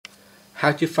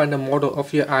How to find the model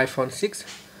of your iPhone 6.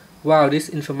 While this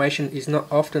information is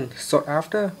not often sought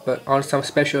after, but on some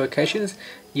special occasions,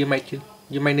 you might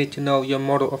need to know your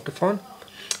model of the phone.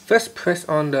 First, press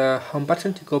on the home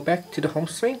button to go back to the home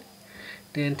screen.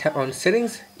 Then tap on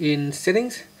settings. In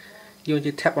settings, you want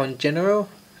to tap on general,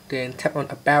 then tap on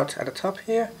about at the top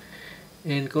here,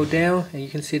 and go down, and you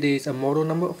can see there is a model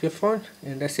number of your phone,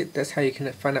 and that's it. That's how you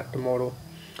can find out the model.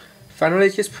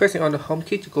 Finally, just pressing on the home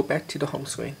key to go back to the home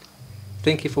screen.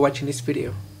 Thank you for watching this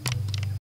video.